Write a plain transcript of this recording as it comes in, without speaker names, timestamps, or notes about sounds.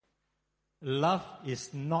love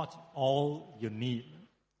is not all you need.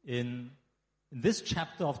 In this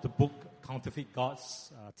chapter of the book, Counterfeit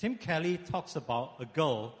Gods, Tim Kelly talks about a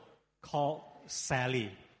girl called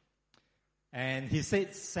Sally. And he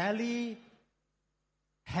said Sally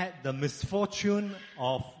had the misfortune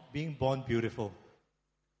of being born beautiful.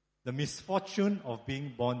 The misfortune of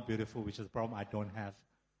being born beautiful, which is a problem I don't have.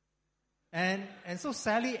 And so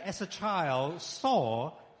Sally, as a child,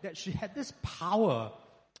 saw that she had this power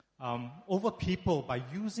over people by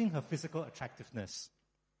using her physical attractiveness.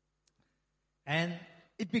 And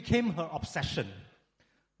it became her obsession.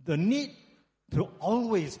 The need to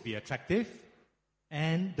always be attractive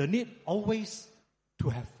and the need always to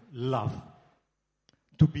have love.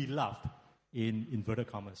 To be loved, in inverted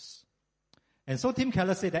commas. And so Tim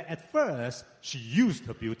Keller said that at first, she used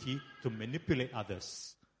her beauty to manipulate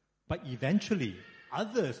others. But eventually,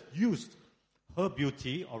 others used her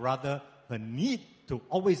beauty, or rather her need to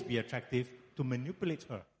always be attractive, to manipulate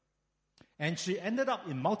her. And she ended up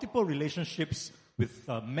in multiple relationships with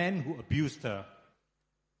men who abused her.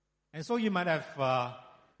 And so you might have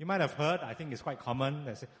heard, I think it's quite common,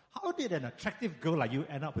 they say, how did an attractive girl like you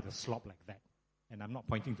end up with a slob like that? And I'm not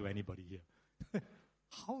pointing to anybody here.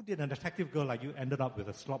 How did an attractive girl like you ended up with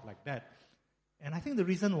a slob like that? And I think the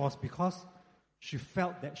reason was because she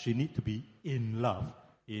felt that she needed to be in love,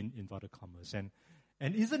 in inverted commas. And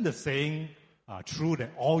isn't the saying true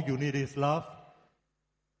that all you need is love?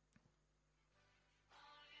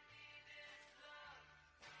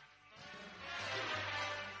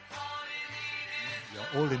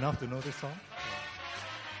 You're old enough to know this song?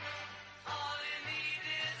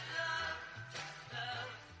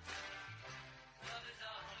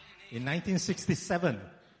 In 1967,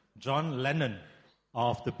 John Lennon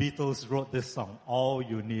of the Beatles wrote this song, All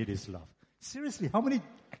You Need Is Love. Seriously, how many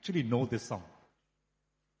actually know this song?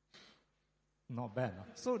 Not bad. Huh?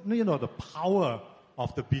 So, you know, the power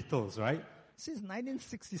of the Beatles, right? Since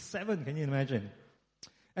 1967, can you imagine?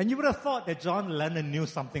 And you would have thought that John Lennon knew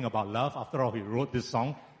something about love. After all, he wrote this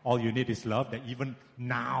song, All You Need Is Love, that even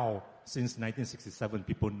now, since 1967,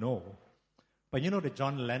 people know. But you know that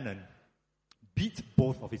John Lennon beat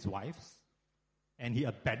both of his wives, and he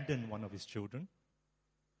abandoned one of his children.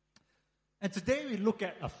 And today we look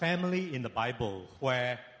at a family in the Bible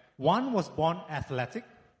where one was born athletic,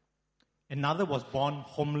 another was born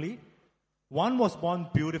homely, one was born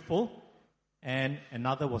beautiful, and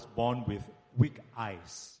another was born with weak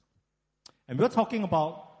eyes. And we're talking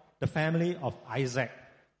about the family of Isaac.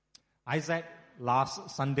 Isaac,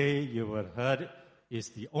 last Sunday you would have heard, is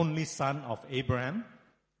the only son of Abraham,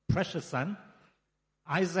 precious son.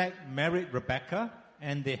 Isaac married Rebekah,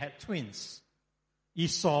 and they had twins,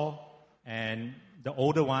 Esau and the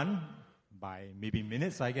older one, by maybe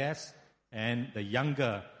minutes, I guess, and the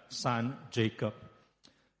younger son, Jacob.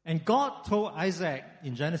 And God told Isaac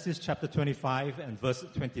in Genesis chapter 25 and verse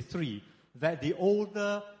 23 that the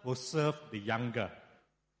older will serve the younger.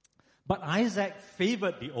 But Isaac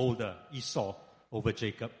favored the older, Esau, over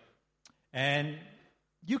Jacob. And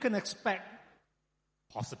you can expect,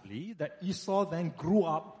 possibly, that Esau then grew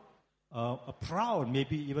up proud,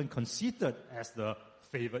 maybe even conceited as the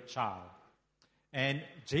favored child. And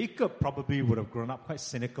Jacob probably would have grown up quite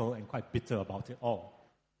cynical and quite bitter about it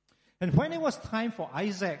all. And when it was time for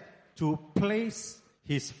Isaac to place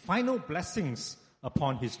his final blessings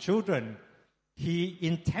upon his children, he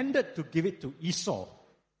intended to give it to Esau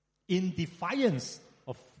in defiance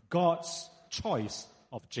of God's choice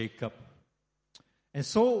of Jacob. And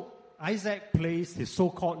so Isaac placed his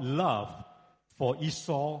so-called love for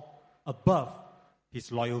Esau above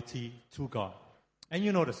his loyalty to God. And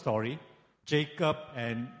you know the story. Jacob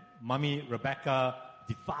and mommy Rebekah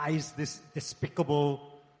devised this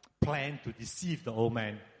despicable plan to deceive the old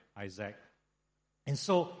man, Isaac. And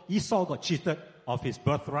so Esau got cheated of his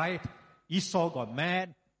birthright. Esau got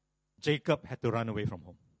mad. Jacob had to run away from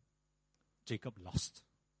home. Jacob lost.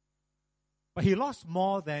 But he lost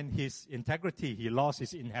more than his integrity. He lost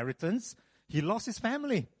his inheritance. He lost his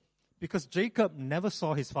family. Because Jacob never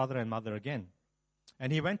saw his father and mother again.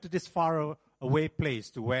 And he went to this far away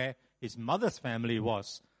place to where his mother's family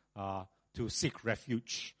was to seek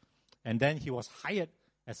refuge. And then he was hired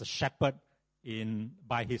as a shepherd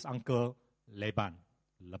by his uncle Laban.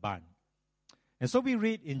 And so we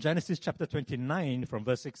read in Genesis chapter 29 from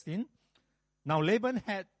verse 16. Now Laban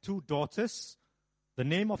had 2 daughters. The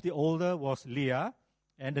name of the older was Leah,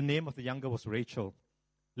 and the name of the younger was Rachel.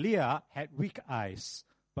 Leah had weak eyes,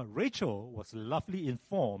 but Rachel was lovely in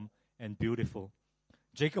form and beautiful.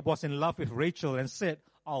 Jacob was in love with Rachel and said,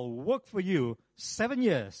 I'll work for you 7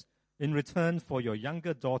 years in return for your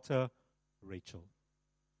younger daughter, Rachel.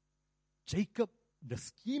 Jacob the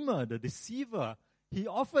schemer, the deceiver, he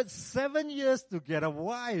offered 7 years to get a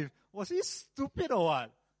wife. Was he stupid or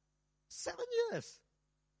what? 7 years.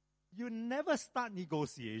 You never start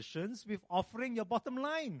negotiations with offering your bottom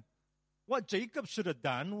line. What Jacob should have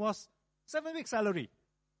done was 7 weeks salary.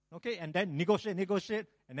 Okay, and then negotiate,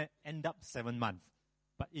 and then end up 7 months.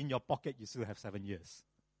 But in your pocket, you still have 7 years.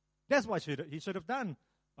 That's what he should have done.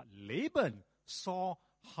 But Laban saw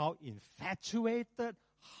how infatuated,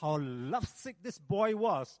 how lovesick this boy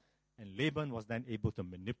was. And Laban was then able to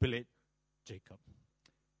manipulate Jacob.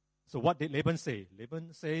 So what did Laban say?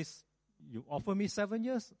 Laban says, you offer me 7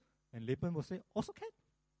 years? And Laban will say, also can.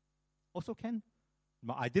 Also can.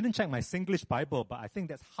 Now, I didn't check my Singlish Bible, but I think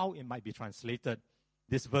that's how it might be translated.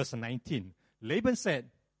 This verse 19. Laban said,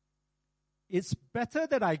 it's better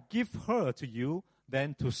that I give her to you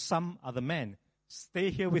than to some other man. Stay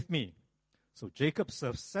here with me. So Jacob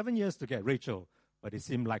served 7 years to get Rachel, but it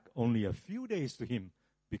seemed like only a few days to him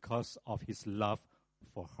because of his love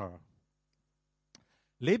for her.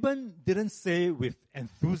 Laban didn't say with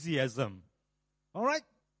enthusiasm, all right,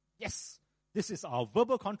 yes, this is our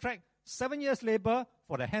verbal contract, 7 years labor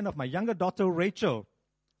for the hand of my younger daughter Rachel.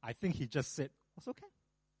 I think he just said, also can.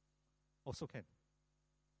 Also can.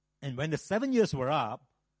 And when the 7 years were up,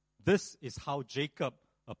 this is how Jacob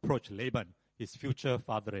approached Laban, his future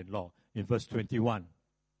father-in-law, in verse 21.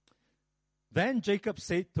 Then Jacob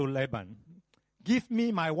said to Laban, give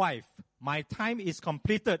me my wife. My time is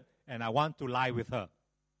completed, and I want to lie with her.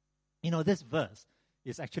 You know, this verse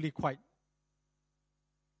is actually quite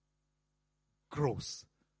gross,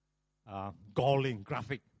 galling,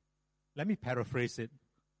 graphic. Let me paraphrase it.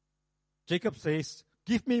 Jacob says,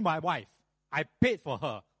 give me my wife. I paid for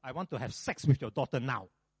her. I want to have sex with your daughter now.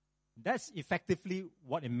 That's effectively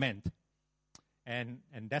what it meant. And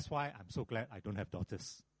that's why I'm so glad I don't have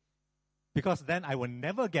daughters. Because then I will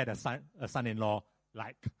never get a son-in-law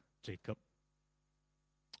like Jacob.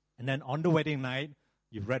 And then on the wedding night,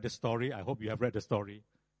 you've read the story. I hope you have read the story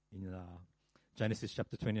in Genesis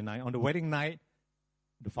chapter 29. On the wedding night,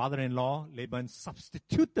 the father-in-law, Laban,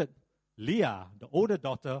 substituted Leah, the older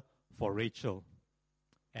daughter, for Rachel.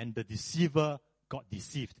 And the deceiver got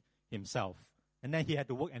deceived himself. And then he had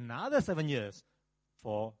to work another 7 years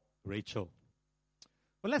for Rachel.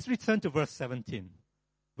 But let's return to verse 17.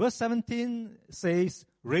 Verse 17 says,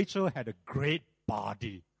 Rachel had a great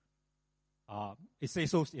body. It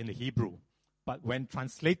says so in the Hebrew. But when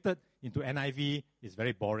translated into NIV, it's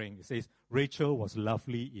very boring. It says, Rachel was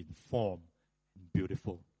lovely in form and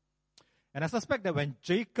beautiful. And I suspect that when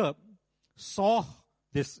Jacob saw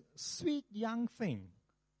this sweet young thing,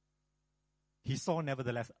 he saw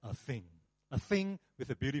nevertheless a thing. A thing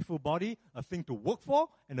with a beautiful body, a thing to work for,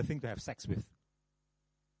 and a thing to have sex with.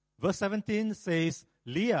 Verse 17 says,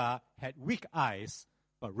 Leah had weak eyes,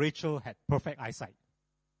 but Rachel had perfect eyesight.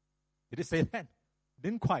 Did it say that?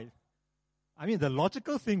 Didn't quite. I mean, the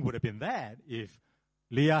logical thing would have been that if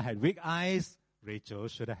Leah had weak eyes, Rachel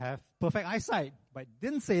should have perfect eyesight. But it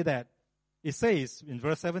didn't say that. It says in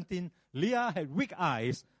verse 17, Leah had weak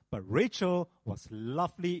eyes, but Rachel was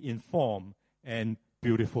lovely in form and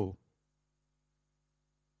beautiful.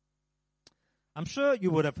 I'm sure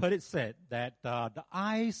you would have heard it said that the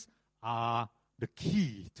eyes are the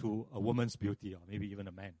key to a woman's beauty, or maybe even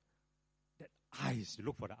a man. That eyes, you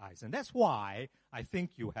look for the eyes. And that's why I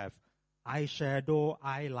think you have eyeshadow,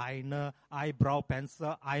 eyeliner, eyebrow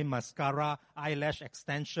pencil, eye mascara, eyelash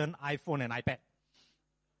extension, iPhone, and iPad.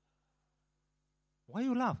 Why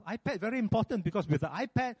you laugh? iPad, very important, because with the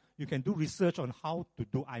iPad, you can do research on how to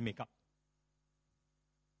do eye makeup.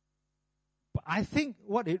 But I think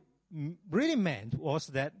what it really meant was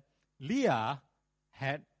that Leah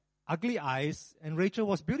had ugly eyes and Rachel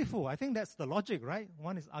was beautiful. I think that's the logic, right?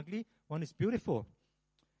 One is ugly, one is beautiful.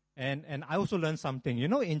 And I also learned something. You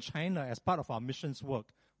know, in China, as part of our missions work,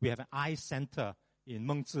 we have an eye center in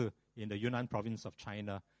Mengzi, in the Yunnan province of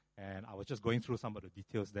China. And I was just going through some of the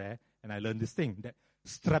details there, and I learned this thing, that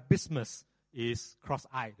strabismus is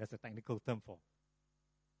cross-eye. That's a technical term for.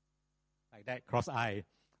 Like that, cross-eye.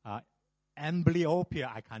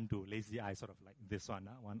 Amblyopia, I can't do. Lazy eye, sort of like this one.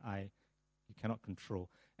 One eye you cannot control.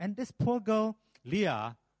 And this poor girl,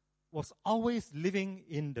 Leah, was always living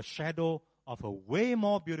in the shadow of her way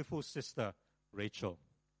more beautiful sister, Rachel.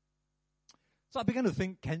 So I began to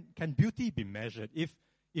think, can beauty be measured? If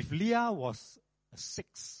Leah was a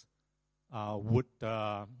 6, would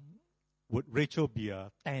Rachel be a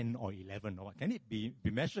 10 or 11? Or what? Can it be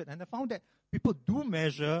measured? And I found that people do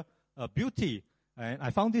measure beauty. And I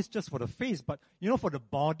found this just for the face, but you know, for the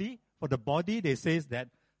body, they says that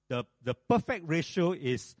the perfect ratio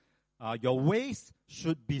is your waist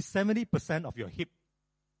should be 70% of your hip.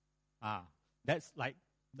 That's like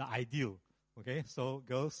the ideal. Okay, so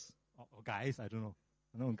girls or guys, I don't know.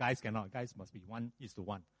 No, guys cannot. Guys must be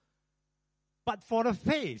 1:1. But for the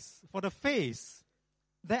face,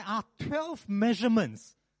 there are 12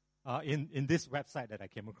 measurements in this website that I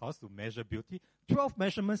came across to measure beauty. 12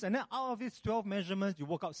 measurements, and then out of these 12 measurements, you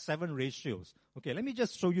work out 7 ratios. Okay, let me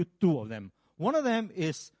just show you 2 of them. One of them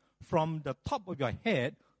is from the top of your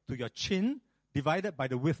head to your chin, divided by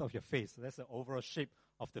the width of your face. So that's the overall shape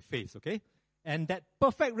of the face, okay? And that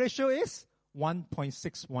perfect ratio is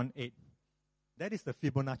 1.618. That is the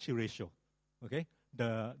Fibonacci ratio, okay?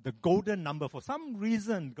 The golden number. For some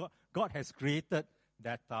reason, God has created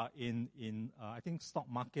that in I think stock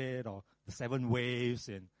market or the 7 waves,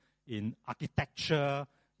 in architecture,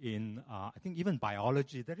 in I think even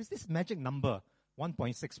biology. There is this magic number,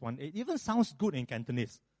 1.618. It even sounds good in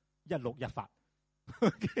Cantonese. Yat lok yat fat.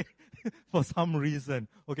 Okay, for some reason.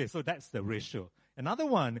 Okay, so that's the ratio. Another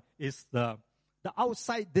one is the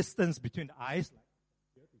outside distance between the eyes, like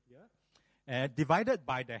here to here, divided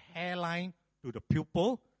by the hairline to the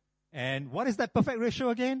pupil. And what is that perfect ratio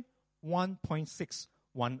again?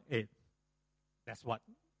 1.618. That's what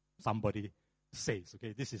somebody says.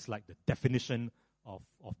 Okay, this is like the definition of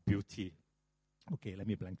beauty. Okay, let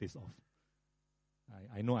me blank this off.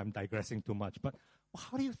 I know I'm digressing too much, but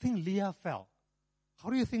how do you think Leah felt? How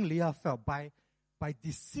do you think Leah felt? By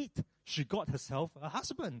deceit, she got herself a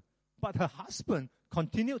husband. But her husband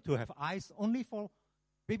continued to have eyes only for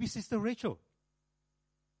baby sister Rachel.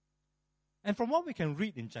 And from what we can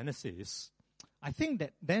read in Genesis, I think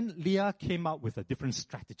that then Leah came out with a different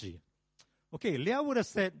strategy. Okay, Leah would have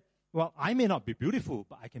said, well, I may not be beautiful,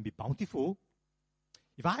 but I can be bountiful.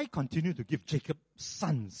 If I continue to give Jacob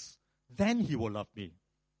sons, then he will love me.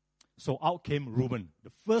 So out came Reuben, the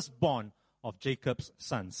firstborn of Jacob's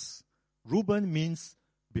sons. Reuben means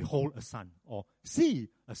behold a son, or see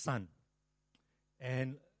a son.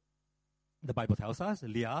 And the Bible tells us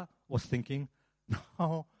Leah was thinking,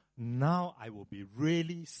 now I will be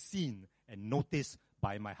really seen and noticed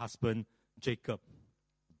by my husband Jacob.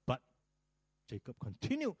 But Jacob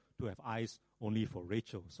continued to have eyes only for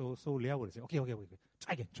Rachel. So Leah would say, okay,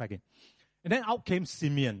 try again. And then out came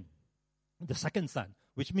Simeon, the second son,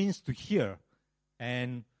 which means to hear.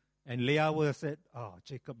 And Leah would have said,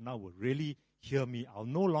 Jacob now will really hear me. I'll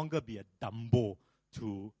no longer be a Dumbo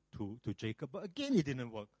to Jacob. But again, it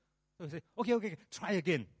didn't work. So he said, okay, try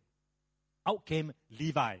again. Out came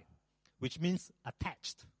Levi, which means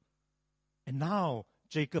attached. And now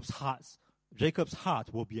Jacob's heart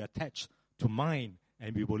will be attached to mine,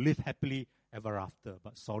 and we will live happily ever after.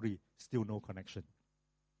 But sorry, still no connection.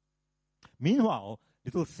 Meanwhile,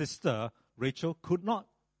 little sister Rachel could not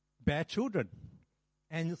bear children.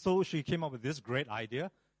 And so she came up with this great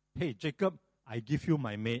idea. Hey, Jacob, I give you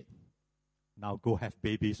my maid. Now go have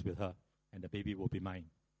babies with her, and the baby will be mine.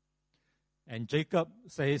 And Jacob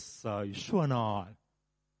says, you sure not?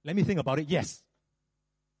 Let me think about it. Yes.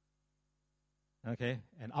 Okay,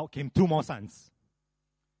 and out came 2 more sons.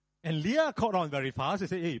 And Leah caught on very fast. She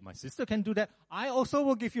said, hey, my sister can do that. I also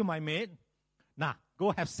will give you my maid. Nah,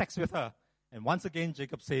 go have sex with her. And once again,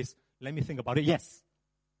 Jacob says, let me think about it. Yes.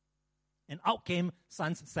 And out came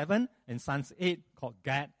sons 7 and sons 8 called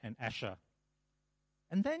Gad and Asher.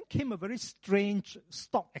 And then came a very strange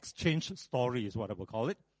stock exchange story is what I will call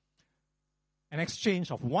it. An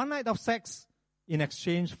exchange of 1 night of sex in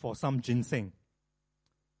exchange for some ginseng.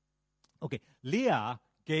 Okay, Leah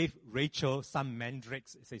gave Rachel some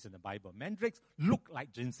mandrakes, it says in the Bible. Mandrakes look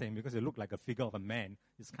like ginseng because they look like a figure of a man.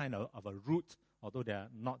 It's kind of a root, although they're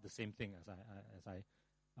not the same thing as I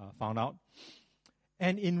found out.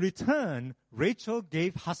 And in return, Rachel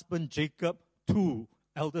gave husband Jacob to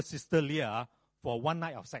elder sister Leah for 1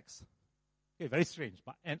 night of sex. Okay, very strange.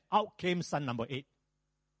 And out came son number 8.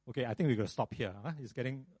 Okay, I think we're going to stop here. It's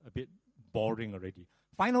getting a bit boring already.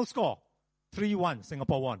 Final score, 3-1,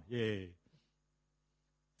 Singapore won. Yay.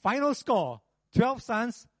 Final score, 12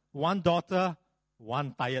 sons, 1 daughter,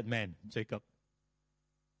 1 tired man, Jacob.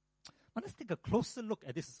 Now let's take a closer look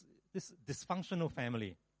at this dysfunctional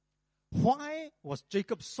family. Why was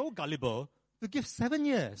Jacob so gullible to give 7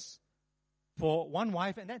 years for 1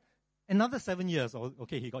 wife and then another 7 years?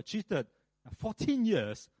 Okay, he got cheated. 14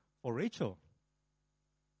 years for Rachel.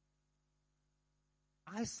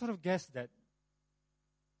 I sort of guessed that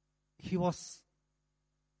he was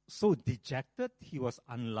so dejected, he was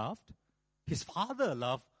unloved. His father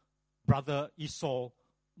loved brother Esau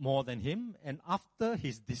more than him, and after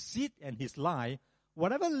his deceit and his lie,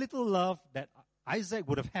 whatever little love that Isaac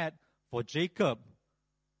would have had for Jacob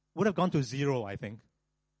would have gone to 0, I think.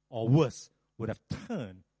 Or worse, would have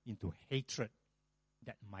turned into hatred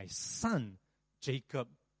that my son Jacob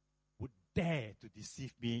would dare to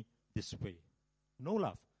deceive me this way? No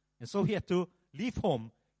love. And so he had to leave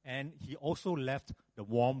home, and he also left the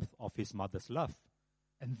warmth of his mother's love.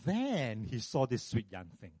 And then he saw this sweet young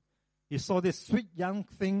thing. He saw this sweet young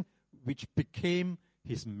thing which became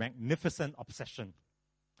his magnificent obsession.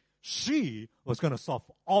 She was going to solve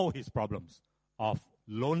all his problems of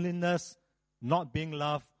loneliness, not being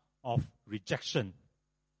loved, of rejection.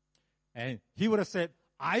 And he would have said,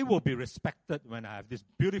 I will be respected when I have this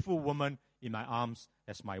beautiful woman in my arms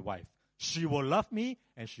as my wife. She will love me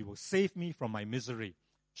and she will save me from my misery.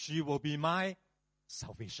 She will be my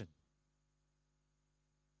salvation.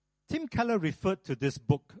 Tim Keller referred to this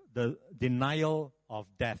book, The Denial of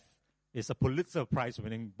Death. It's a Pulitzer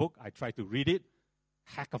Prize-winning book. I tried to read it.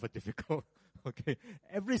 Heck of a difficult. Okay,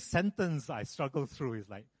 every sentence I struggle through is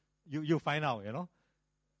like, you find out,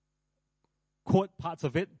 Quote parts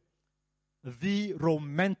of it. The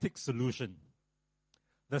romantic solution.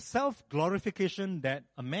 The self-glorification that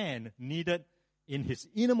a man needed in his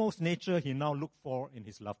innermost nature, he now looked for in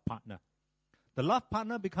his love partner. The love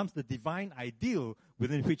partner becomes the divine ideal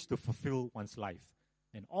within which to fulfill one's life.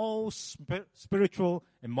 And all spiritual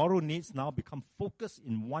and moral needs now become focused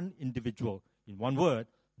in one individual. In one word,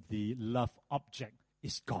 the love object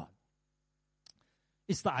is God.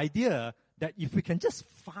 It's the idea that if we can just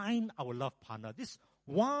find our love partner, this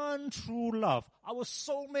one true love, our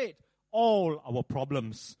soulmate, all our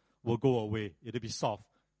problems will go away. It'll be solved.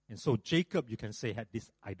 And so Jacob, you can say, had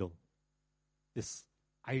this idol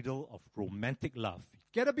of romantic love.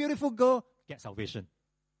 Get a beautiful girl, get salvation.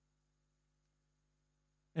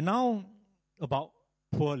 And now about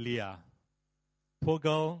poor Leah. Poor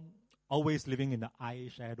girl, always living in the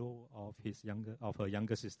eyeshadow of her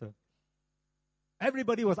younger sister.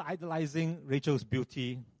 Everybody was idolizing Rachel's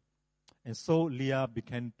beauty, and so Leah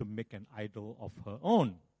began to make an idol of her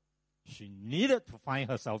own. She needed to find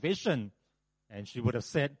her salvation, and she would have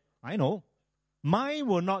said, I know, mine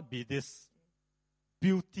will not be this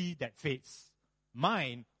beauty that fades.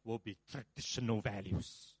 Mine will be traditional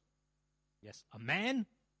values. Yes, a man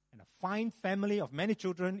and a fine family of many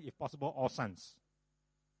children, if possible, all sons.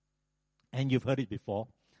 And you've heard it before.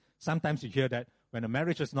 Sometimes you hear that when a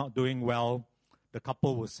marriage is not doing well, the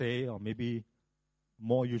couple will say, or maybe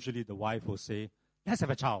more usually the wife will say, let's have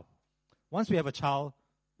a child. Once we have a child,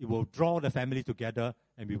 it will draw the family together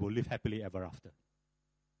and we will live happily ever after.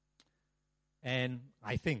 And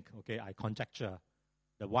I think, I conjecture,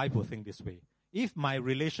 the wife will think this way. If my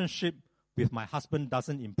relationship with my husband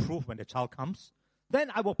doesn't improve when the child comes,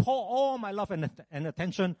 then I will pour all my love and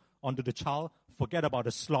attention onto the child, forget about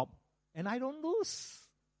the slop, and I don't lose.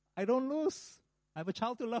 I have a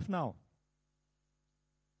child to love now.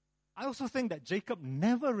 I also think that Jacob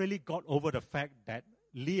never really got over the fact that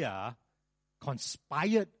Leah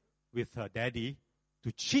conspired with her daddy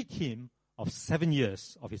to cheat him of 7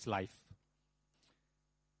 years of his life.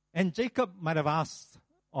 And Jacob might have asked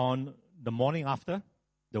on the morning after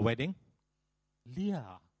the wedding,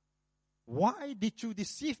 Leah, why did you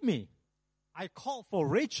deceive me? I called for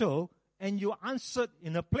Rachel and you answered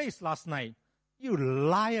in a place last night. You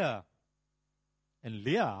liar. And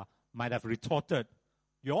Leah might have retorted,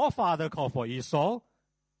 your father called for Esau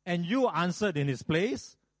and you answered in his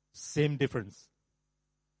place. Same difference.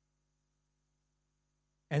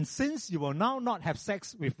 And since you will now not have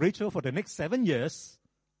sex with Rachel for the next 7 years,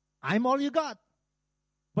 I'm all you got.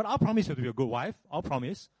 But I'll promise you to be a good wife. I'll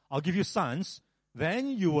promise. I'll give you sons. Then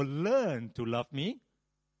you will learn to love me.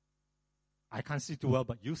 I can't see too well,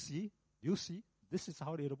 but you see. This is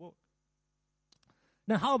how it'll work.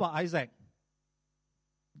 Now, how about Isaac?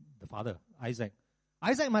 The father, Isaac.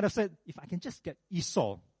 Isaac might have said, if I can just get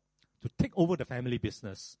Esau to take over the family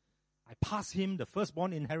business, I pass him the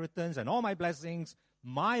firstborn inheritance and all my blessings,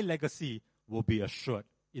 my legacy will be assured.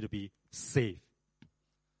 It'll be safe.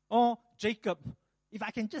 Or Jacob, if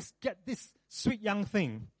I can just get this sweet young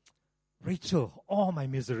thing, Rachel, all my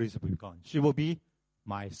miseries will be gone. She will be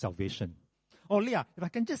my salvation. Or Leah, if I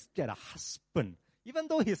can just get a husband, even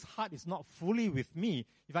though his heart is not fully with me,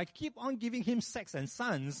 if I keep on giving him sex and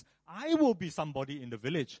sons, I will be somebody in the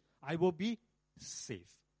village. I will be safe.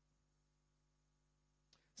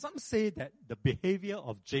 Some say that the behavior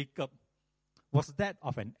of Jacob was that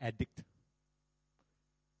of an addict.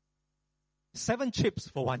 7 chips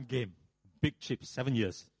for one game. Big chips, 7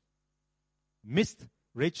 years. Missed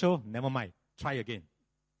Rachel, never mind. Try again.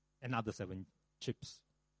 Another 7 chips.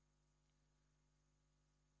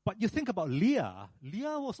 But you think about Leah.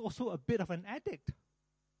 Leah was also a bit of an addict.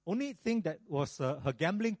 Only thing that was her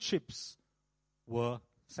gambling chips were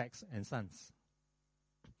sex and sons.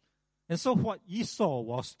 And so what Esau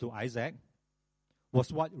was to Isaac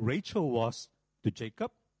was what Rachel was to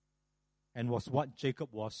Jacob. and was what Jacob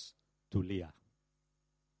was to Leah.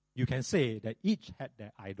 You can say that each had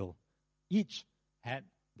their idol. Each had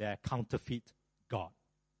their counterfeit God.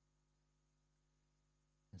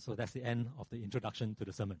 And so that's the end of the introduction to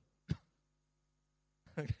the sermon.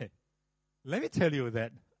 Okay. Let me tell you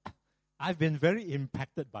that I've been very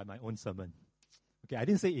impacted by my own sermon. Okay, I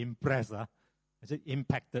didn't say impressed. I said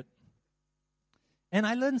impacted. And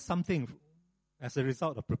I learned something as a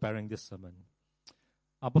result of preparing this sermon.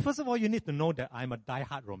 But first of all, you need to know that I'm a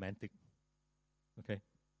die-hard romantic. Okay?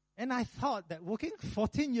 And I thought that working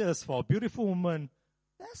 14 years for a beautiful woman,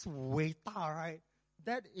 that's way right?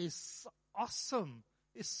 That is awesome.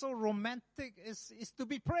 It's so romantic. It's to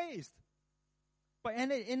be praised. But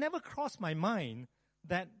it never crossed my mind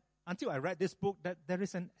that until I read this book, that there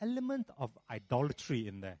is an element of idolatry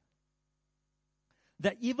in there.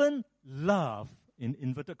 That even love, in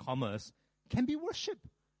inverted commas, can be worshipped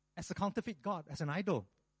as a counterfeit God, as an idol.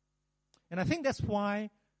 And I think that's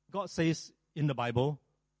why God says in the Bible,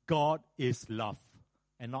 God is love,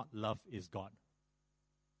 and not love is God.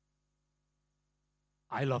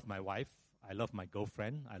 I love my wife. I love my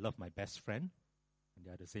girlfriend. I love my best friend. And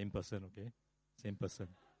they are the same person, okay? Same person.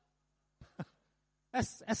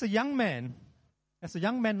 As a young man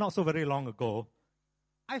not so very long ago,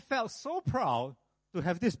 I felt so proud to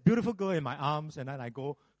have this beautiful girl in my arms, and then I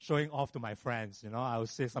go showing off to my friends. I would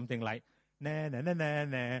say something like, nah, nah, nah, nah,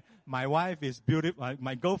 nah. My wife is beautiful,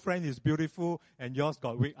 my girlfriend is beautiful, and yours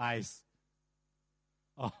got weak eyes.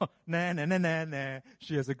 Oh, nah, nah, nah, nah, nah.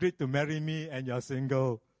 She has agreed to marry me, and you're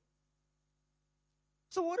single.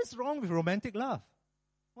 So what is wrong with romantic love?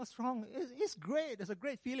 What's wrong? It's great. It's a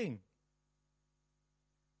great feeling.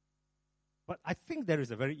 But I think there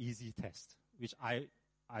is a very easy test, which I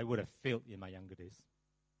would have failed in my younger days.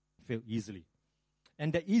 Failed easily.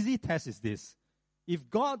 And the easy test is this. If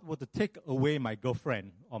God were to take away my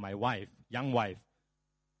girlfriend or my wife, young wife,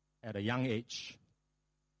 at a young age,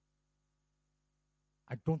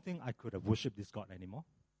 I don't think I could have worshipped this God anymore.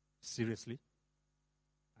 Seriously.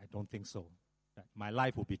 I don't think so. That my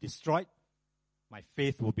life will be destroyed. My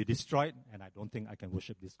faith will be destroyed. And I don't think I can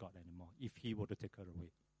worship this God anymore if He were to take her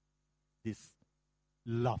away. This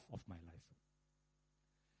love of my life.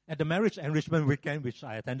 At the marriage enrichment weekend, which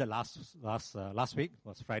I attended last week,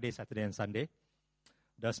 was Friday, Saturday, and Sunday,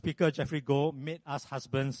 the speaker, Jeffrey Goh, made us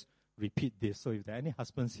husbands repeat this. So if there are any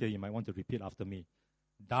husbands here, you might want to repeat after me.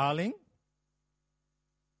 Darling.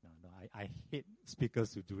 No, I hate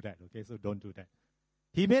speakers who do that, okay? So don't do that.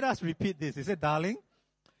 He made us repeat this. He said, darling,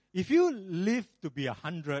 if you live to be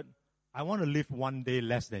 100, I want to live one day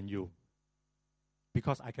less than you.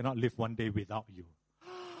 Because I cannot live one day without you.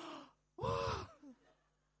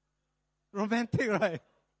 Romantic, right?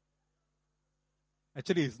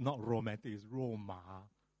 Actually, it's not romantic, it's Roma.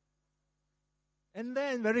 And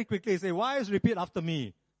then very quickly say, why repeat after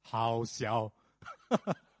me? Hao xiao.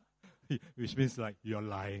 Which means like, you're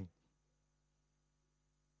lying.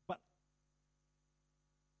 But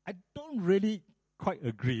I don't really quite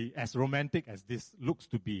agree, as romantic as this looks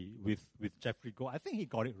to be with Jeffrey Goh. I think he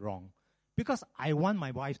got it wrong. Because I want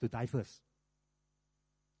my wife to die first.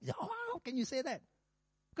 How can you say that?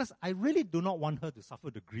 Because I really do not want her to suffer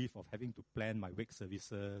the grief of having to plan my wake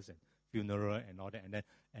services and funeral and all that,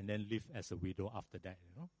 and then live as a widow after that.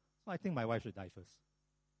 So I think my wife should die first.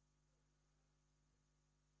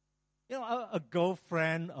 A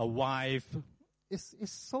girlfriend, a wife, is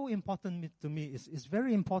so important to me. It's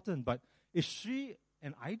very important. But is she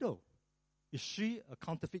an idol? Is she a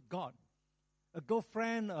counterfeit God? A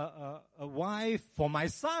girlfriend, a wife for my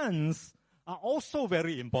sons are also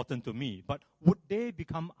very important to me. But would they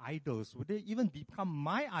become idols? Would they even become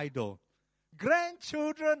my idol?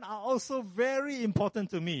 Grandchildren are also very important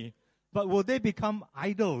to me. But will they become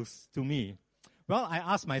idols to me? Well, I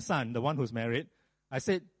asked my son, the one who's married, I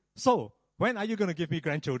said, so, when are you going to give me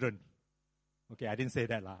grandchildren? Okay, I didn't say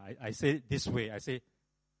that. I say it this way. I say,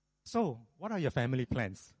 so, what are your family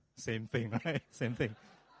plans? Same thing, right? Same thing.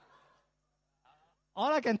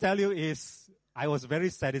 All I can tell you is I was very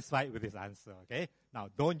satisfied with his answer, okay? Now,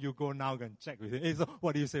 don't you go now and check with him. Hey, so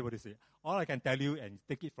what do you say? All I can tell you, and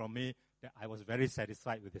take it from me, that I was very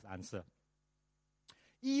satisfied with his answer.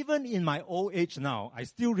 Even in my old age now, I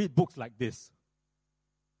still read books like this.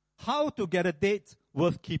 How to Get a Date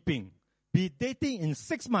Worth Keeping. Be dating in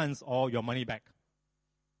 6 months or your money back.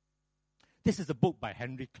 This is a book by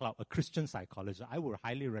Henry Cloud, a Christian psychologist. I would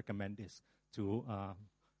highly recommend this to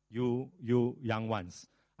you young ones.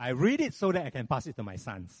 I read it so that I can pass it to my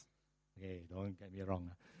sons. Okay, don't get me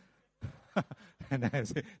wrong. And then I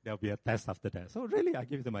say, there'll be a test after that. So really, I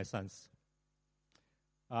give it to my sons.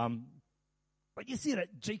 But you see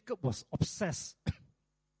that Jacob was obsessed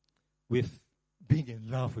with being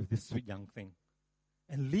in love with this sweet young thing.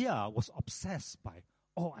 And Leah was obsessed by,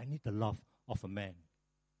 I need the love of a man.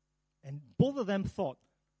 And both of them thought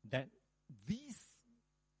that these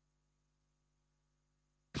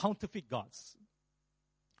counterfeit gods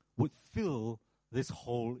would fill this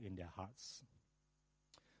hole in their hearts.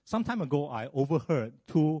 Some time ago, I overheard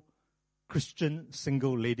two Christian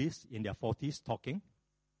single ladies in their 40s talking,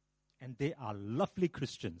 and they are lovely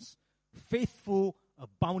Christians, faithful,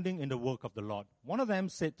 abounding in the work of the Lord. One of them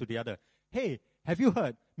said to the other, "Hey, have you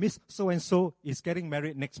heard Miss So-and-so is getting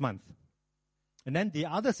married next month?" And then the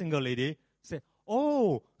other single lady said,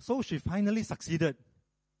 "Oh, so she finally succeeded."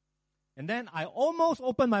 And then I almost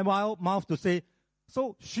opened my mouth to say,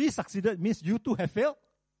 "So she succeeded means you too have failed?"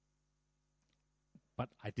 But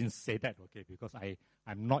I didn't say that, okay, because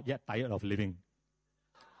I'm not yet tired of living.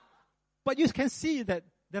 But you can see that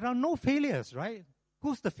there are no failures, right?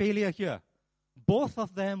 Who's the failure here? Both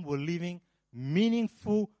of them were living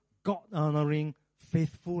meaningful, God-honoring,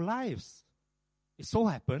 faithful lives. It so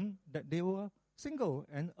happened that they were single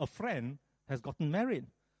and a friend has gotten married.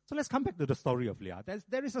 So let's come back to the story of Leah.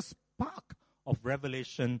 There is a spark of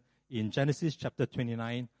revelation in Genesis chapter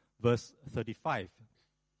 29, verse 35.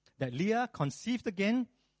 That Leah conceived again,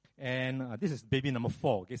 and this is baby number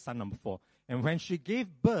 4, okay, son number 4. And when she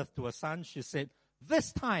gave birth to a son, she said,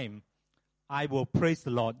 "This time I will praise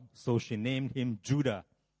the Lord." So she named him Judah.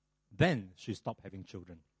 Then she stopped having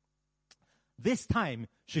children. This time,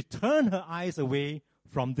 she turned her eyes away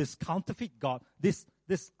from this counterfeit God, this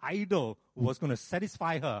idol who was going to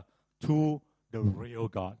satisfy her, to the real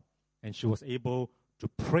God. And she was able to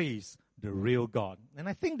praise the real God. And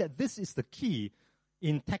I think that this is the key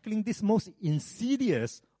in tackling this most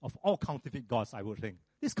insidious of all counterfeit gods, I would think.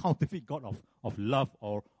 This counterfeit God of love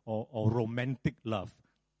or romantic love.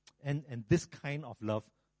 And this kind of love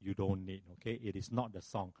you don't need, okay? It is not the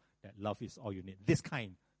song that love is all you need. This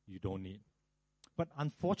kind you don't need. But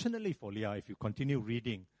unfortunately for Leah, if you continue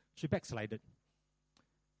reading, she backslided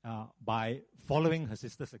by following her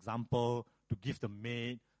sister's example to give the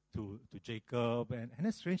maid to Jacob. And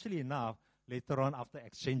then strangely enough, later on, after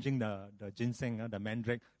exchanging the ginseng, the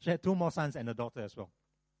mandrake, she had 2 more sons and a daughter as well.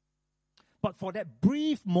 But for that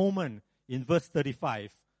brief moment in verse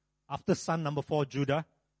 35, after son number 4, Judah,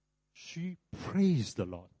 she praised the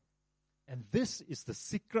Lord. And this is the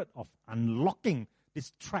secret of unlocking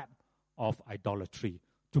this trap of idolatry,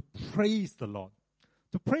 to praise the Lord.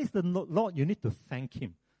 To praise the Lord, you need to thank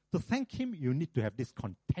Him. To thank Him, you need to have this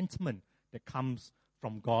contentment that comes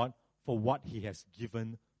from God for what He has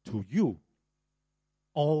given to you.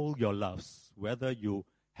 All your loves, whether you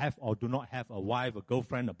have or do not have a wife, a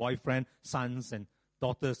girlfriend, a boyfriend, sons and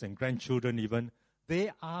daughters and grandchildren even,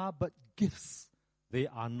 they are but gifts. They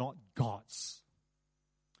are not gods.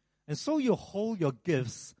 And so you hold your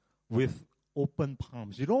gifts with open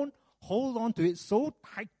palms. You don't hold on to it so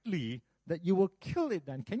tightly that you will kill it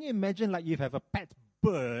then. Can you imagine, like, you have a pet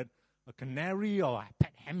bird, a canary or a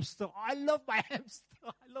pet hamster? Oh, I love my hamster.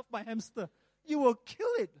 I love my hamster. You will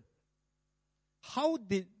kill it. How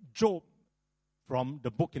did Job, from the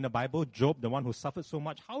book in the Bible, Job, the one who suffered so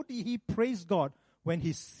much, how did he praise God when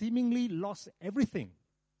he seemingly lost everything?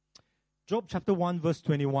 Job chapter 1, verse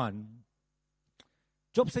 21.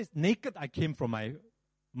 Job says, "Naked I came from my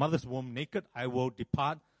mother's womb, naked I will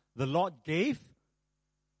depart. The Lord gave,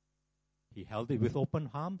 He held it with open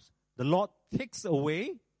arms. The Lord takes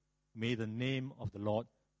away, may the name of the Lord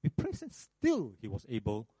be praised." And still he was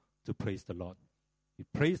able to praise the Lord. He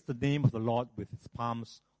praised the name of the Lord with his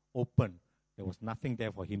palms open. There was nothing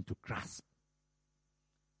there for him to grasp.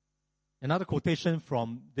 Another quotation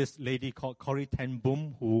from this lady called Corrie ten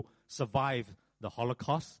Boom, who survived the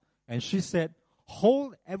Holocaust. And she said,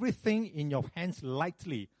 "Hold everything in your hands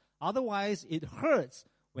lightly. Otherwise, it hurts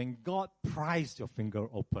when God pries your finger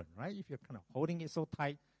open," right? If you're kind of holding it so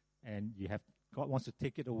tight and God wants to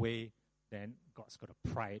take it away, then God's got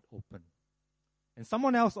to pry it open. And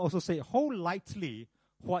someone else also said, "Hold lightly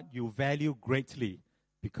what you value greatly,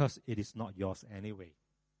 because it is not yours anyway."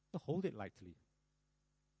 So hold it lightly.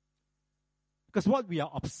 Because what we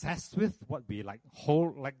are obsessed with, what we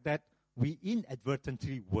hold like that, we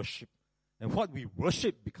inadvertently worship. And what we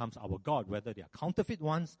worship becomes our God, whether they are counterfeit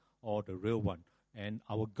ones or the real one. And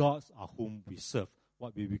our gods are whom we serve,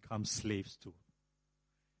 what we become slaves to.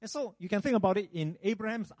 And so you can think about it, in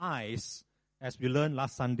Abraham's eyes, as we learned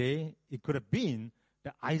last Sunday, it could have been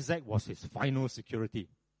that Isaac was his final security.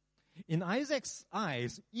 In Isaac's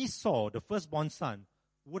eyes, Esau, the firstborn son,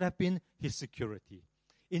 would have been his security.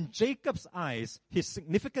 In Jacob's eyes, his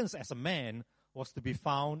significance as a man was to be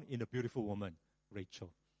found in a beautiful woman,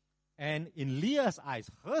 Rachel. And in Leah's eyes,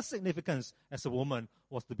 her significance as a woman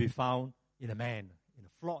was to be found in a man, in a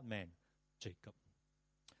flawed man, Jacob.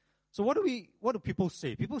 So what do people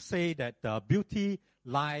say? People say that beauty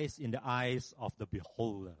lies in the eyes of the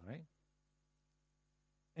beholder, right?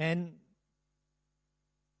 And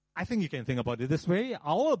I think you can think about it this way.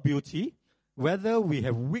 Our beauty, whether we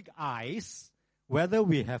have weak eyes, whether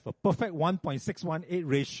we have a perfect 1.618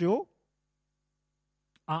 ratio,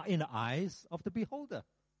 are in the eyes of the beholder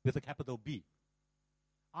with a capital B.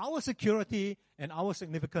 Our security and our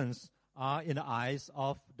significance are in the eyes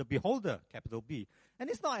of the beholder, capital B. And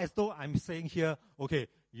it's not as though I'm saying here, okay,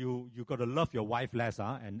 you got to love your wife less,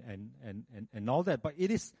 and all that. But it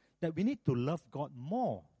is that we need to love God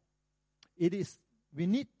more. We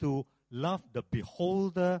need to love the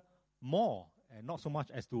beholder more, and not so much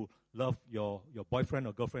as to love your boyfriend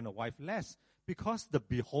or girlfriend or wife less, because the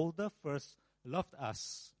beholder first loved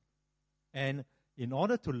us. And in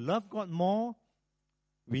order to love God more,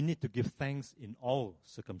 we need to give thanks in all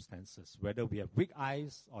circumstances, whether we have weak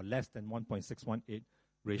eyes or less than 1.618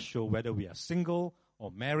 ratio, whether we are single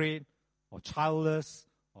or married or childless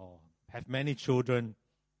or have many children.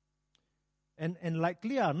 And like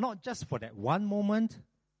Leah, not just for that one moment,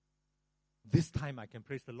 this time I can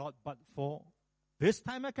praise the Lord, but for this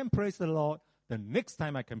time I can praise the Lord, the next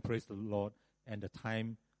time I can praise the Lord, and the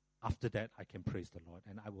time after that I can praise the Lord.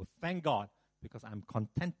 And I will thank God because I'm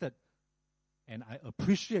contented and I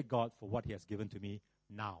appreciate God for what He has given to me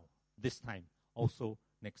now, this time, also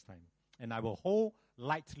next time. And I will hold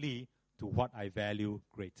lightly to what I value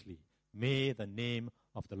greatly. May the name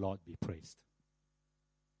of the Lord be praised.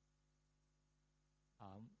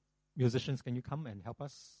 Musicians, can you come and help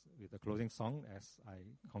us with the closing song as I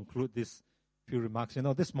conclude these few remarks?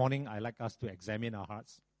 This morning I'd like us to examine our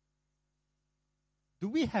hearts. Do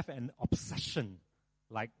we have an obsession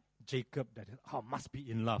like Jacob that must be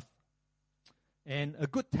in love? And a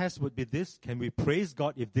good test would be this: can we praise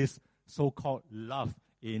God if this so-called love,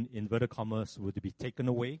 in inverted commas, would be taken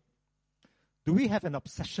away? Do we have an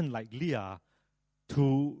obsession like Leah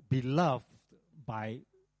to be loved by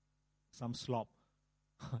some slop,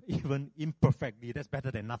 even imperfectly? That's better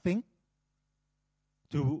than nothing.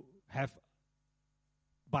 To have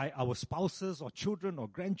by our spouses or children or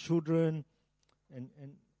grandchildren, and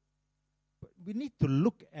we need to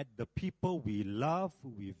look at the people we love,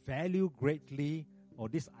 we value greatly, or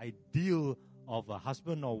this ideal of a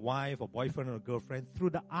husband or wife or boyfriend or girlfriend through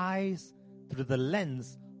the eyes, through the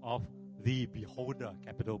lens of the beholder,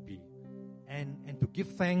 capital B. And to give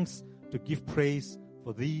thanks, to give praise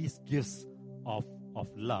for these gifts of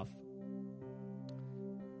love.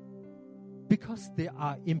 Because they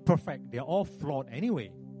are imperfect, they're all flawed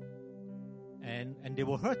anyway. And they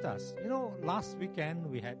will hurt us. Last weekend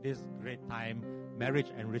we had this great time, marriage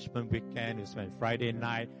enrichment weekend. We spent Friday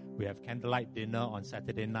night. We have candlelight dinner on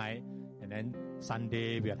Saturday night. And then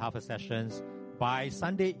Sunday we had half a sessions. By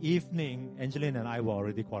Sunday evening, Angeline and I were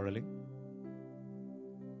already quarreling.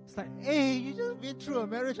 It's like, hey, you just been through a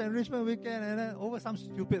marriage enrichment weekend and then over some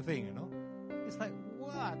stupid thing, It's like,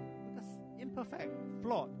 what? Because imperfect,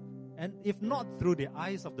 flawed. And if not through the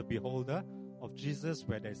eyes of the beholder, of Jesus,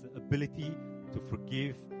 where there's the ability to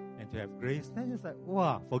forgive and to have grace, then it's like,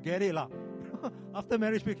 wow, forget it lah. After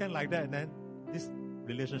marriage weekend like that, then this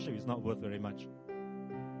relationship is not worth very much.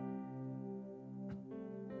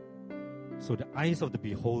 So the eyes of the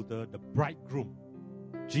beholder, the bridegroom,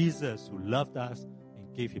 Jesus, who loved us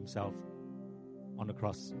and gave Himself on the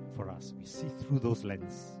cross for us. We see through those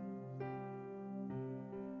lenses.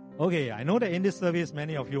 Okay, I know that in this service,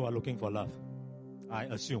 many of you are looking for love, I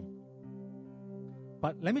assume.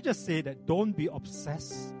 But let me just say that don't be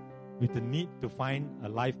obsessed with the need to find a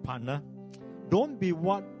life partner. Don't be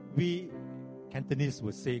what we Cantonese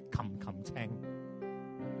would say, kam chang.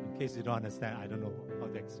 In case you don't understand, I don't know how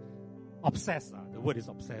to explain. Obsessed, the word is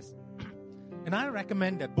obsessed. And I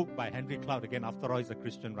recommend that book by Henry Cloud, again, after all, he's a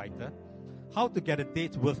Christian writer. How to Get a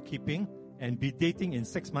Date Worth Keeping and Be Dating in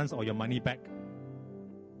 6 Months or Your Money Back.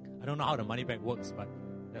 I don't know how the money back works, but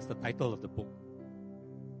that's the title of the book.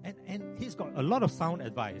 And he's got a lot of sound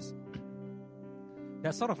advice.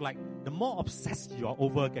 That's sort of like, the more obsessed you are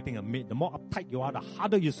over getting a mate, the more uptight you are, the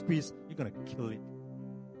harder you squeeze, you're going to kill it.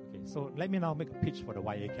 Okay, so let me now make a pitch for the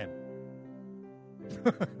YA camp.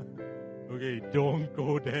 Okay, don't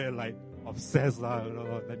go there like obsessed.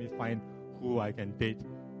 Let me find who I can date.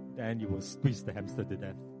 Then you will squeeze the hamster to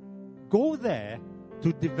death. Go there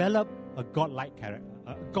to develop a godly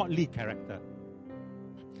character.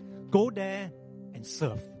 Go there and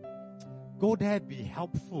serve. Go there, be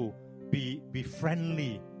helpful, be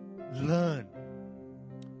friendly, learn.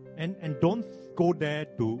 And don't go there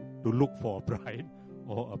to look for a bride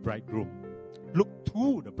or a bridegroom. Look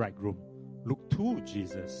to the bridegroom. Look to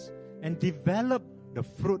Jesus. And develop the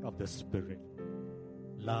fruit of the Spirit.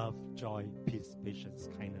 Love, joy, peace, patience,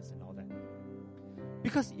 kindness, and all that.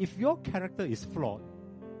 Because if your character is flawed,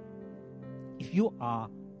 if you are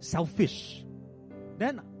selfish,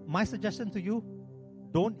 then my suggestion to you,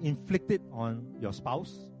 don't inflict it on your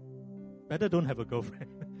spouse. Better don't have a girlfriend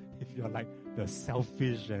if you're like the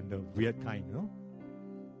selfish and the weird kind, you know.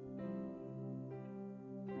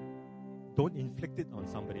 Don't inflict it on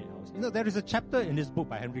somebody else. You know, there is a chapter in this book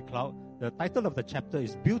by Henry Cloud. The title of the chapter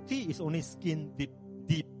is Beauty is Only Skin Deep.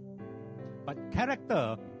 But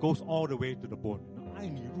character goes all the way to the bone. I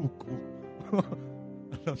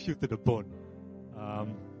love you to the bone.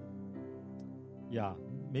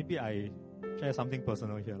 Maybe I share something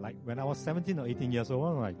personal here. Like when I was 17 or 18 years old,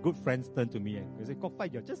 one of my good friends turned to me and they said, Kok Fai,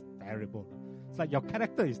 you're just terrible. It's like your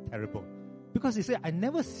character is terrible. Because he said, I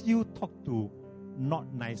never see you talk to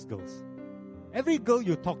not nice girls. Every girl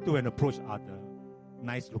you talk to and approach are the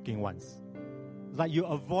nice looking ones. It's like you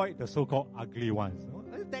avoid the so-called ugly ones. You know?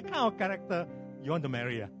 That kind of character you want to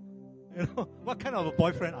marry. You know, what kind of a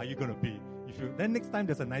boyfriend are you going to be? Then next time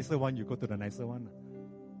there's a nicer one, you go to the nicer one.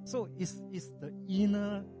 So it's the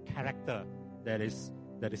inner character that is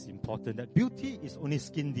important. That beauty is only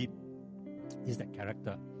skin deep, is that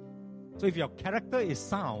character. So if your character is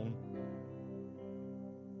sound,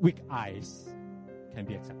 weak eyes can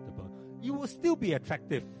be acceptable. You will still be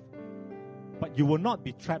attractive, but you will not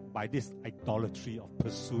be trapped by this idolatry of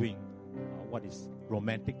pursuing what is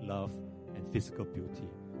romantic love and physical beauty.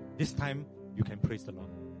 This time, you can praise the Lord.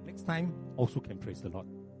 Next time, also can praise the Lord.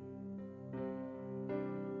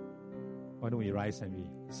 Why don't we rise and we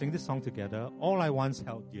sing this song together? All I once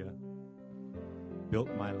held dear,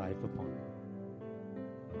 built my life upon.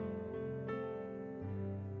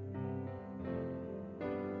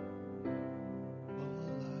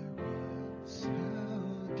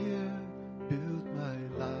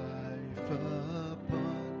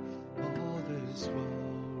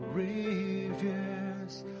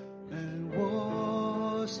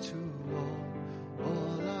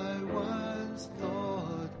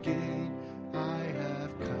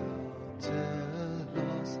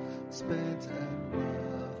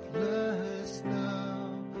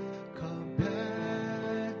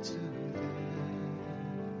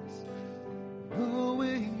 Knowing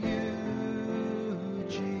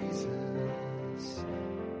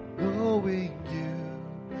you,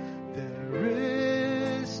 there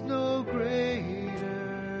is no greater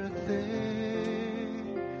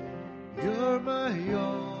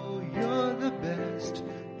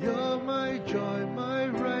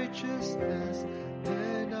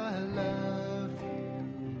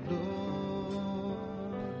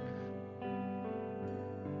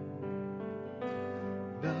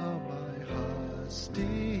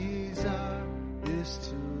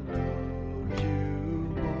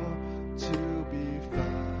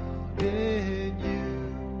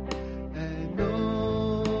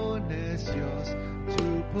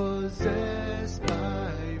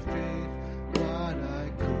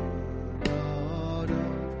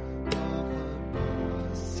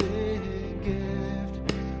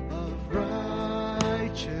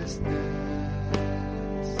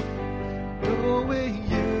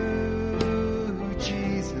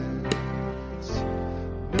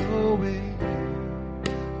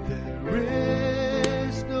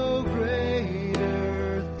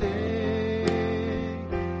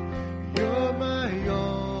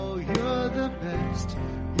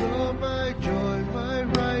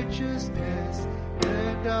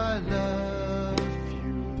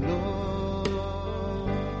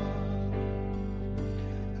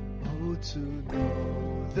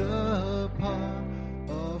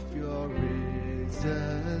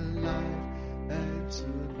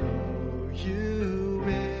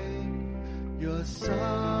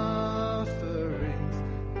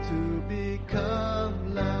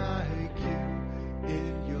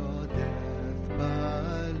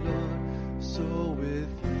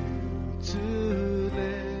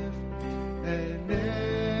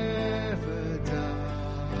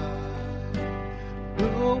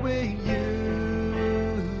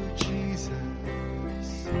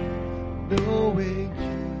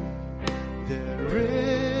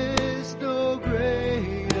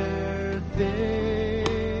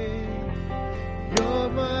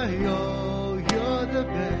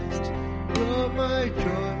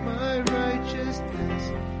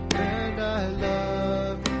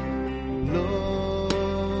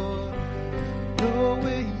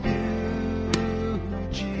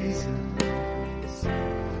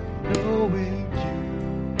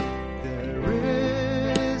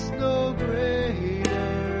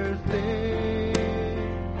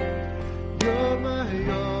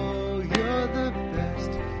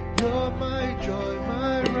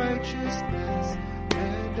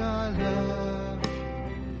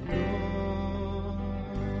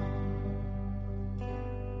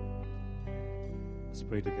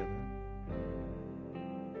pray together.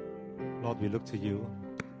 Lord, we look to you.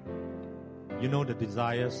 You know the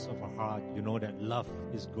desires of our heart. You know that love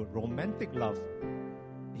is good. Romantic love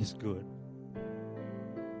is good.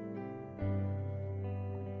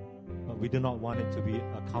 But we do not want it to be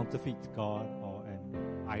a counterfeit God or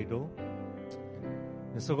an idol.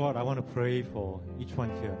 And so, God, I want to pray for each one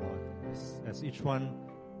here, Lord. As each one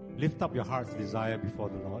lift up your heart's desire before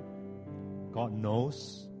the Lord. God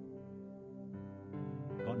knows.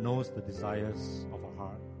 God knows the desires of our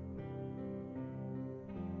heart.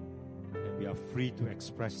 And we are free to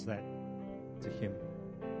express that to Him.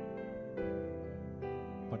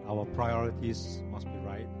 But our priorities must be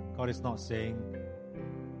right. God is not saying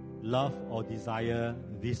love or desire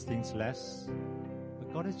these things less.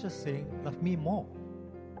 But God is just saying, love me more.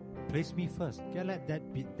 Place me first. Let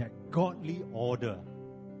that be that godly order.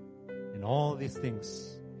 And all these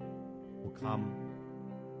things will come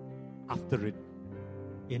after it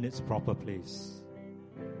in its proper place.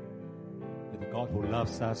 With a God who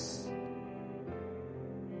loves us,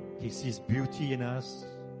 He sees beauty in us.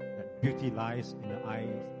 That beauty lies in the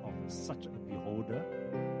eyes of such a beholder.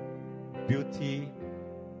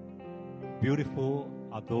 Beautiful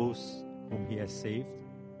are those whom He has saved.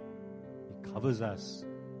 He covers us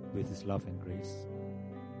with His love and grace.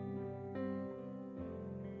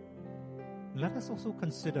 Let us also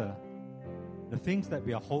consider the things that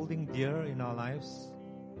we are holding dear in our lives.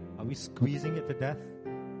 Are we squeezing it to death?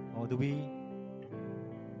 Or do we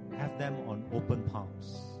have them on open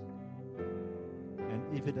palms? And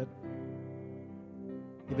if it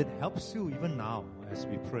helps you even now as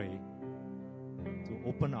we pray to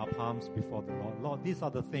open our palms before the Lord. Lord, these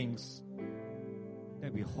are the things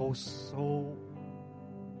that we hold so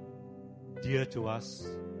dear to us.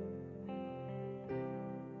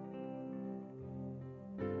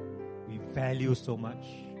 We value so much.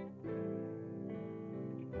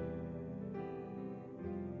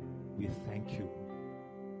 We thank you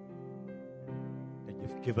that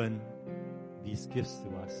you've given these gifts to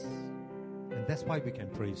us. And that's why we can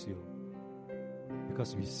praise you.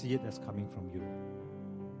 Because we see it as coming from you.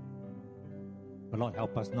 But Lord,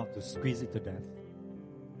 help us not to squeeze it to death.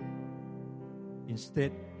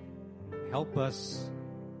 Instead, help us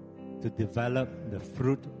to develop the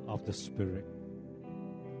fruit of the Spirit.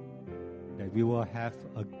 That we will have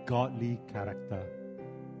a godly character.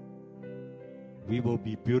 We will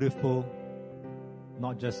be beautiful,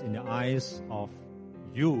 not just in the eyes of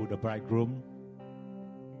you, the bridegroom,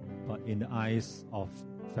 but in the eyes of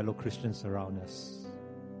fellow Christians around us.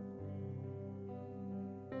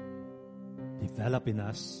 Develop in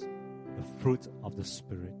us the fruit of the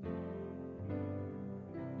Spirit.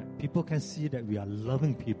 That people can see that we are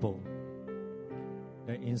loving people.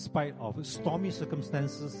 That in spite of stormy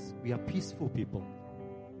circumstances, we are peaceful people.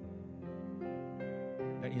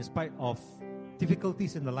 That in spite of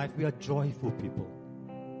difficulties in the life, we are joyful people.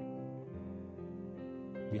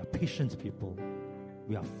 We are patient people.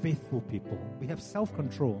 We are faithful people. We have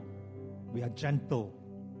self-control. We are gentle.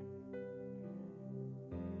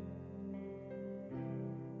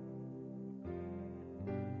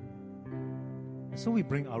 And so we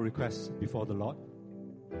bring our requests before the Lord.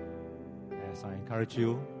 As I encourage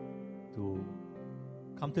you to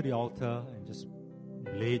come to the altar and just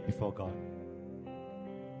lay it before God.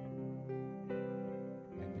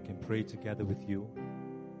 And we can pray together with you.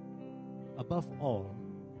 Above all,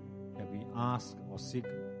 that we ask or seek,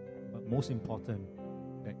 but most important,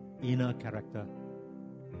 that inner character,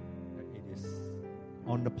 that it is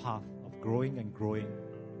on the path of growing and growing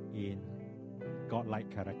in God-like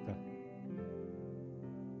character.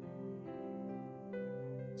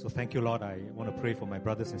 So thank you, Lord. I want to pray for my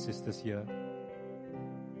brothers and sisters here.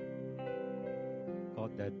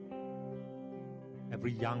 God, that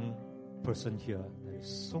every young person here, there is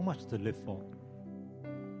so much to live for.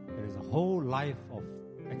 There is a whole life of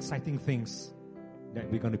exciting things that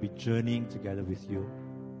we're going to be journeying together with you.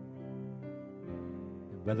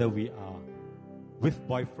 And whether we are with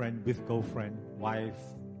boyfriend, with girlfriend, wife,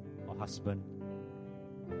 or husband,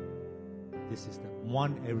 this is the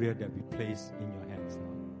one area that we place in your hands,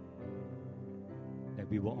 Lord. That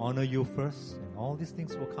we will honor you first, and all these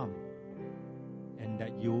things will come. And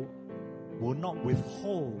that you will not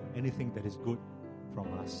withhold anything that is good from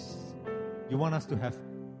us. You want us to have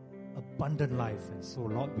abundant life, and so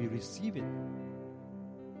Lord, we receive it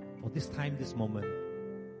for this time, this moment.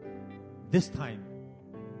 This time,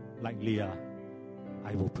 like Leah,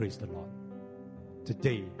 I will praise the Lord.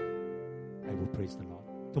 Today, I will praise the Lord.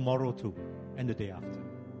 Tomorrow too, and the day after.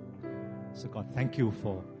 So God, thank you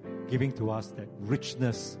for giving to us that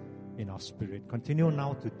richness in our spirit. Continue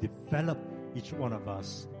now to develop each one of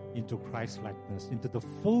us into Christ-likeness, into the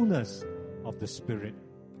fullness of the Spirit,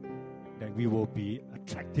 that we will be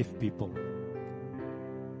attractive people.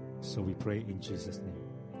 So we pray in Jesus' name.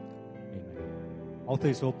 Amen. Altar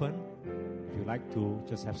is open. If you'd like to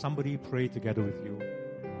just have somebody pray together with you,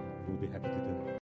 we'll be happy to do that.